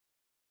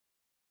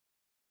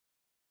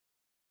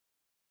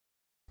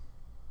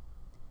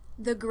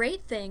The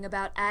great thing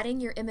about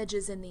adding your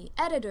images in the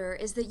editor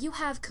is that you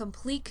have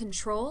complete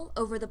control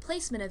over the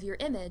placement of your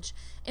image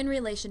in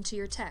relation to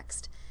your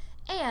text,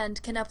 and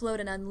can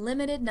upload an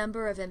unlimited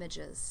number of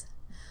images.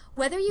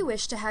 Whether you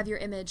wish to have your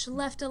image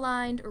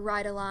left-aligned,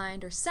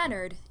 right-aligned, or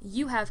centered,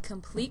 you have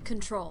complete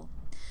control.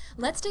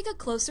 Let's take a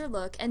closer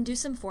look and do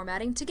some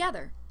formatting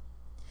together.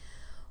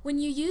 When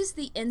you use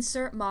the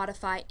Insert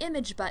Modify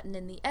Image button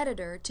in the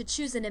editor to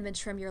choose an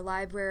image from your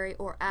library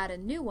or add a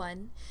new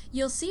one,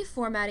 you'll see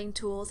formatting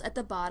tools at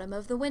the bottom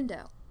of the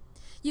window.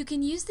 You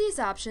can use these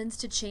options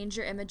to change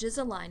your image's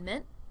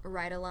alignment,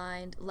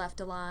 right-aligned,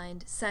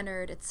 left-aligned,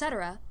 centered,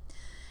 etc.,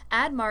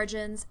 add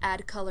margins,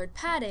 add colored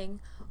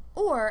padding,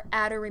 or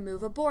add or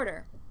remove a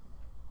border.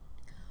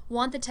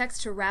 Want the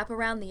text to wrap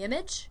around the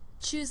image?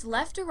 Choose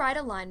left or right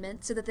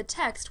alignment so that the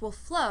text will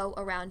flow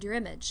around your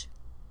image.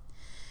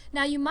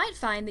 Now you might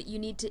find that you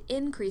need to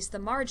increase the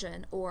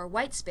margin, or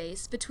white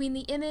space, between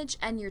the image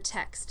and your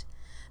text.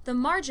 The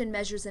margin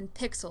measures in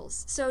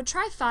pixels, so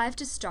try 5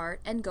 to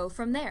start and go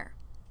from there.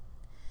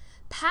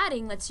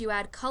 Padding lets you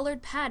add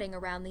colored padding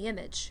around the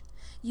image.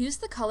 Use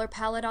the color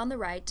palette on the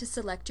right to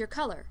select your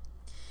color.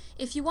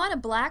 If you want a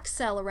black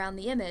cell around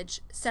the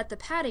image, set the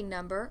padding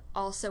number,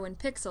 also in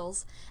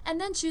pixels, and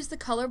then choose the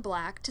color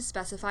black to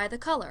specify the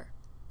color.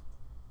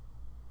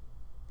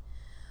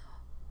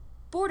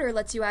 Border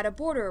lets you add a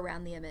border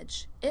around the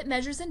image. It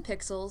measures in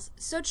pixels,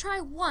 so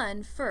try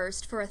 1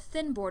 first for a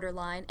thin border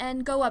line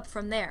and go up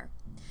from there.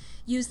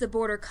 Use the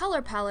border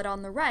color palette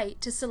on the right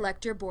to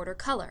select your border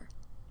color.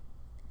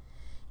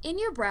 In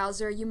your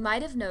browser, you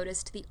might have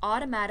noticed the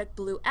automatic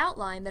blue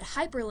outline that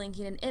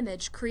hyperlinking an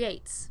image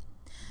creates.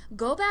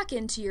 Go back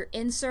into your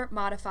Insert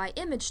Modify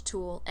Image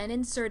tool and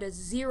insert a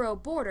 0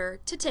 border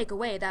to take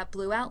away that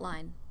blue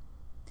outline.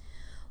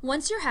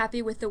 Once you're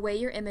happy with the way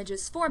your image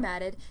is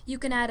formatted, you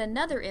can add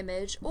another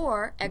image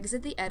or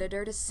exit the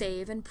editor to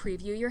save and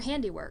preview your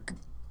handiwork.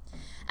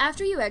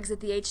 After you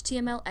exit the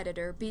HTML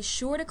editor, be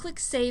sure to click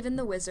Save in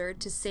the wizard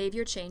to save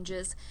your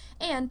changes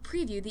and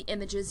preview the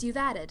images you've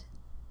added.